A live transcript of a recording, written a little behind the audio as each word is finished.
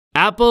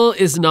Apple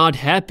is not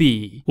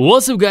happy.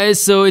 What's up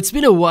guys, so it's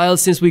been a while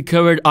since we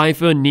covered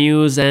iPhone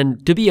news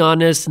and to be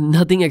honest,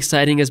 nothing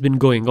exciting has been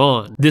going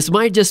on. This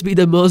might just be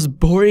the most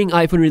boring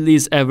iPhone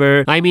release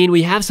ever. I mean,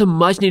 we have some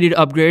much needed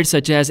upgrades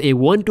such as a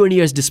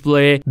 120Hz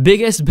display,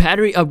 biggest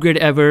battery upgrade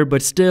ever,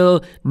 but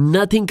still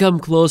nothing come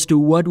close to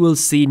what we'll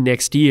see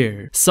next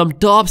year. Some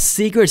top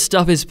secret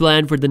stuff is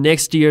planned for the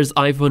next year's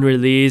iPhone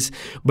release,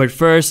 but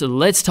first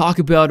let's talk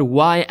about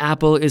why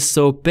Apple is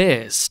so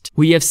pissed.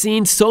 We have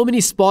seen so many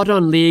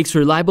spot-on leaks,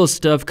 reliable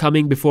stuff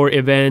coming before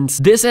events.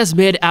 This has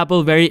made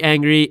Apple very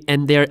angry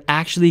and they're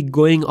actually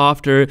going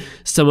after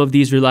some of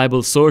these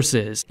reliable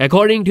sources.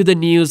 According to the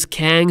news,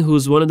 Kang,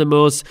 who's one of the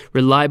most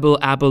reliable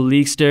Apple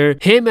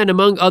leakster, him and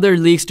among other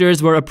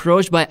leaksters were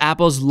approached by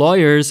Apple's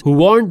lawyers who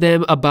warned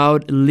them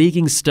about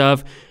leaking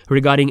stuff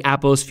regarding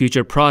Apple's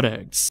future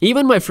products.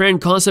 Even my friend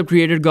concept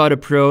creator got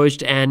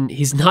approached and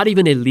he's not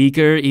even a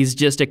leaker, he's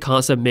just a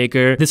concept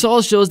maker. This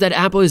all shows that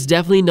Apple is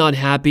definitely not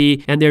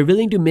happy and they're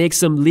willing to make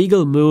some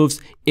legal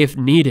moves if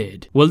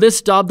needed. Will this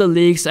stop the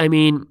leaks? I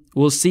mean,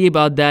 we'll see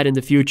about that in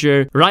the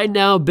future. Right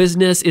now,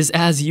 business is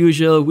as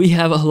usual. We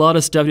have a lot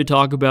of stuff to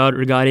talk about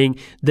regarding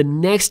the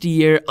next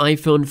year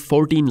iPhone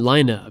 14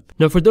 lineup.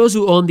 Now, for those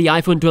who own the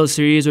iPhone 12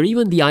 series or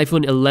even the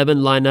iPhone 11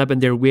 lineup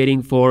and they're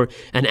waiting for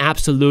an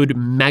absolute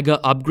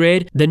mega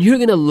upgrade, then you're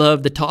gonna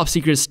love the top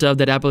secret stuff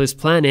that Apple is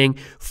planning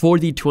for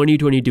the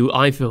 2022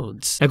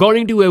 iPhones.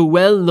 According to a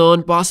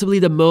well-known, possibly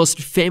the most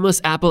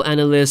famous Apple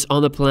analyst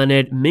on the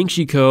planet,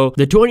 Ming-Chi Kuo,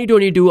 the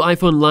 2022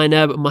 iPhone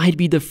lineup might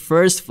be the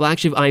first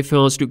flagship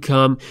iPhones to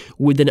come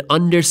with an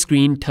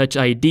under-screen Touch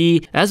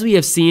ID. As we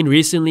have seen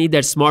recently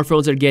that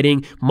smartphones are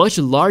getting much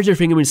larger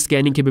fingerprint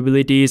scanning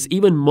capabilities,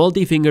 even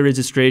multi-finger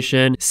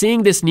registration.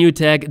 Seeing this new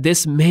tech,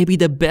 this may be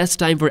the best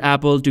time for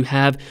Apple to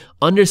have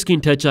under-screen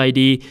Touch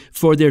ID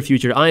for their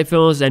future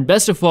iPhones, and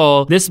best of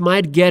all, this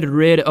might get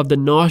rid of the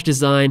notch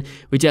design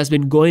which has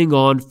been going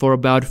on for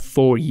about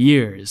 4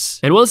 years.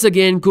 And once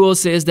again, Kuo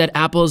says that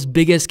Apple's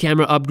biggest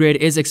camera upgrade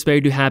is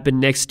expected to happen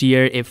next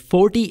year, a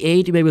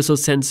 48 megapixel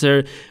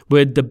sensor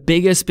with the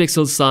biggest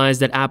pixel size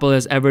that Apple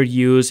has ever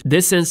used.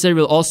 This sensor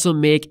will also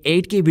make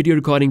 8K video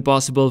recording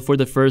possible for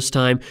the first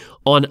time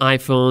on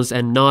iPhones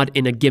and not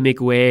in a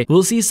gimmick way.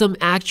 We'll see some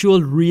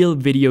actual real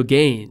video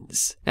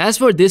gains. As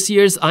for this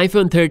year's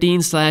iPhone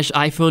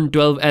 13/iPhone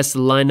 12s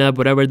lineup,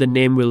 whatever the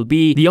name will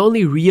be, the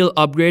only real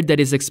upgrade that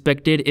is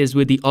expected is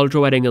with the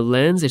ultra-wide-angle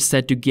lens. It's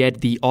set to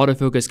get the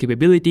autofocus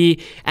capability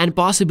and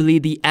possibly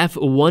the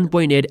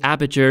f1.8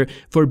 aperture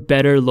for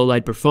better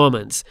low-light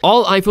performance.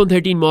 All iPhone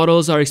 13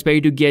 models are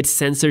expected to get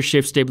sensor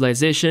shift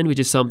stabilization, which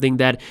is something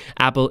that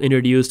Apple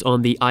introduced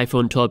on the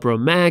iPhone 12 Pro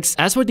Max.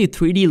 As for the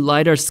 3D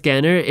LiDAR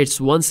scanner,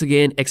 it's once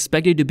again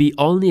expected to be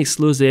only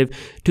exclusive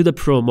to the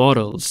Pro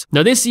models.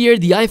 Now this year,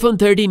 the iPhone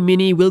 13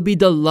 mini will be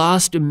the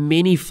last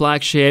mini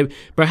flagship,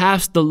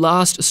 perhaps the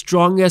last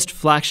strongest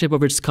flagship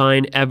of its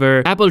kind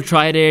ever. Apple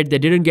tried it, they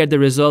didn't get the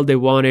result they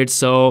wanted,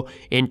 so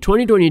in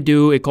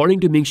 2022, according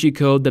to Ming-Chi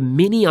Kuo, the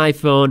mini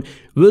iPhone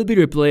will be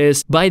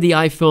replaced by the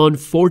iPhone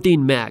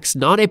 14 Max.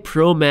 Not a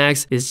Pro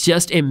Max, it's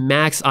just a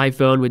Max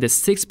iPhone with a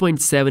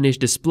 6.7-inch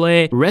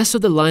display. Rest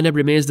of the lineup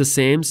remains the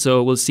same,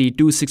 so we'll see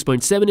two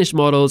 6.7-inch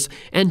models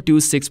and two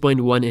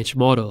 6.1-inch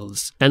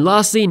models. And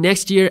lastly,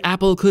 next year,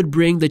 Apple could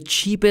bring the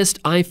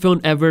cheapest iPhone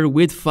ever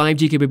with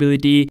 5G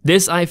capability.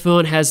 This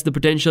iPhone has the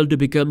potential to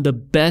become the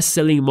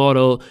best-selling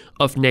model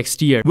of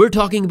next year. We're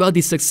talking about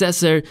the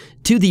successor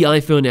to the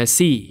iPhone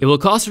SE. It will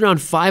cost around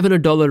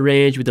 $500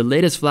 range with the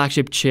latest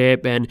flagship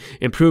chip and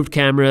improved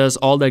cameras,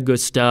 all that good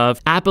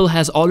stuff. Apple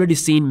has already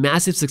seen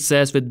massive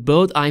success with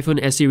both iPhone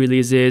SE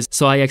releases,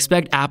 so I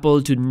expect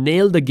Apple to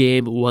nail the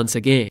game once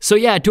again. So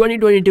yeah,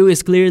 2022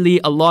 is clearly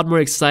a lot more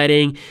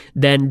exciting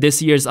than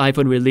this year's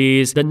iPhone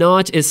release. The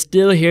notch is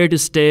still here to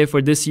stay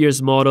for this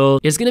year's model.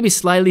 It's gonna be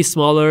slightly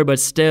smaller, but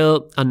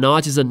still, a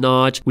notch is a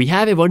notch. We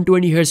have a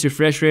 120Hz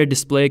refresh rate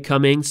display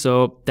coming,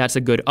 so that's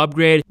a good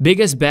upgrade.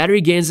 Biggest battery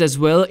gains as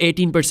well,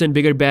 18%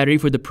 bigger battery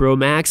for the Pro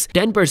Max,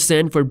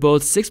 10% for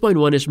both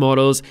 6.1-inch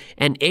models,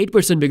 and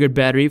 8% bigger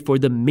battery for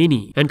the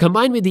mini. And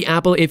combined with the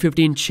Apple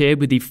A15 chip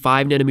with the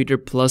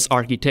 5nm plus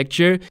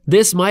architecture,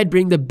 this might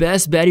bring the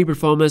best battery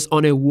performance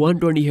on a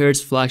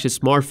 120Hz flagship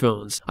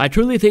smartphones. I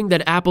truly think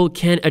that Apple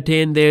can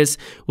attain this.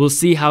 We'll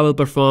see how it'll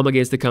perform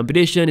against the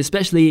competition,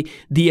 especially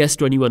the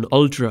S21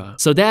 Ultra.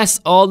 So that's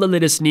all the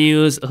latest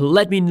news.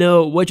 Let me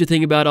know what you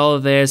think about all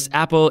of this.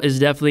 Apple is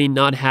definitely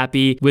not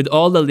happy with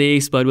all the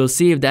leaks, but we'll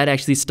see if that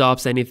actually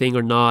stops anything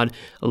or not.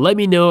 Let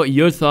me know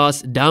your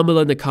thoughts down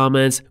below in the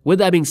comments. With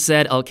that being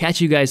said, I'll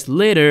catch you guys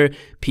later.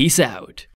 Peace out.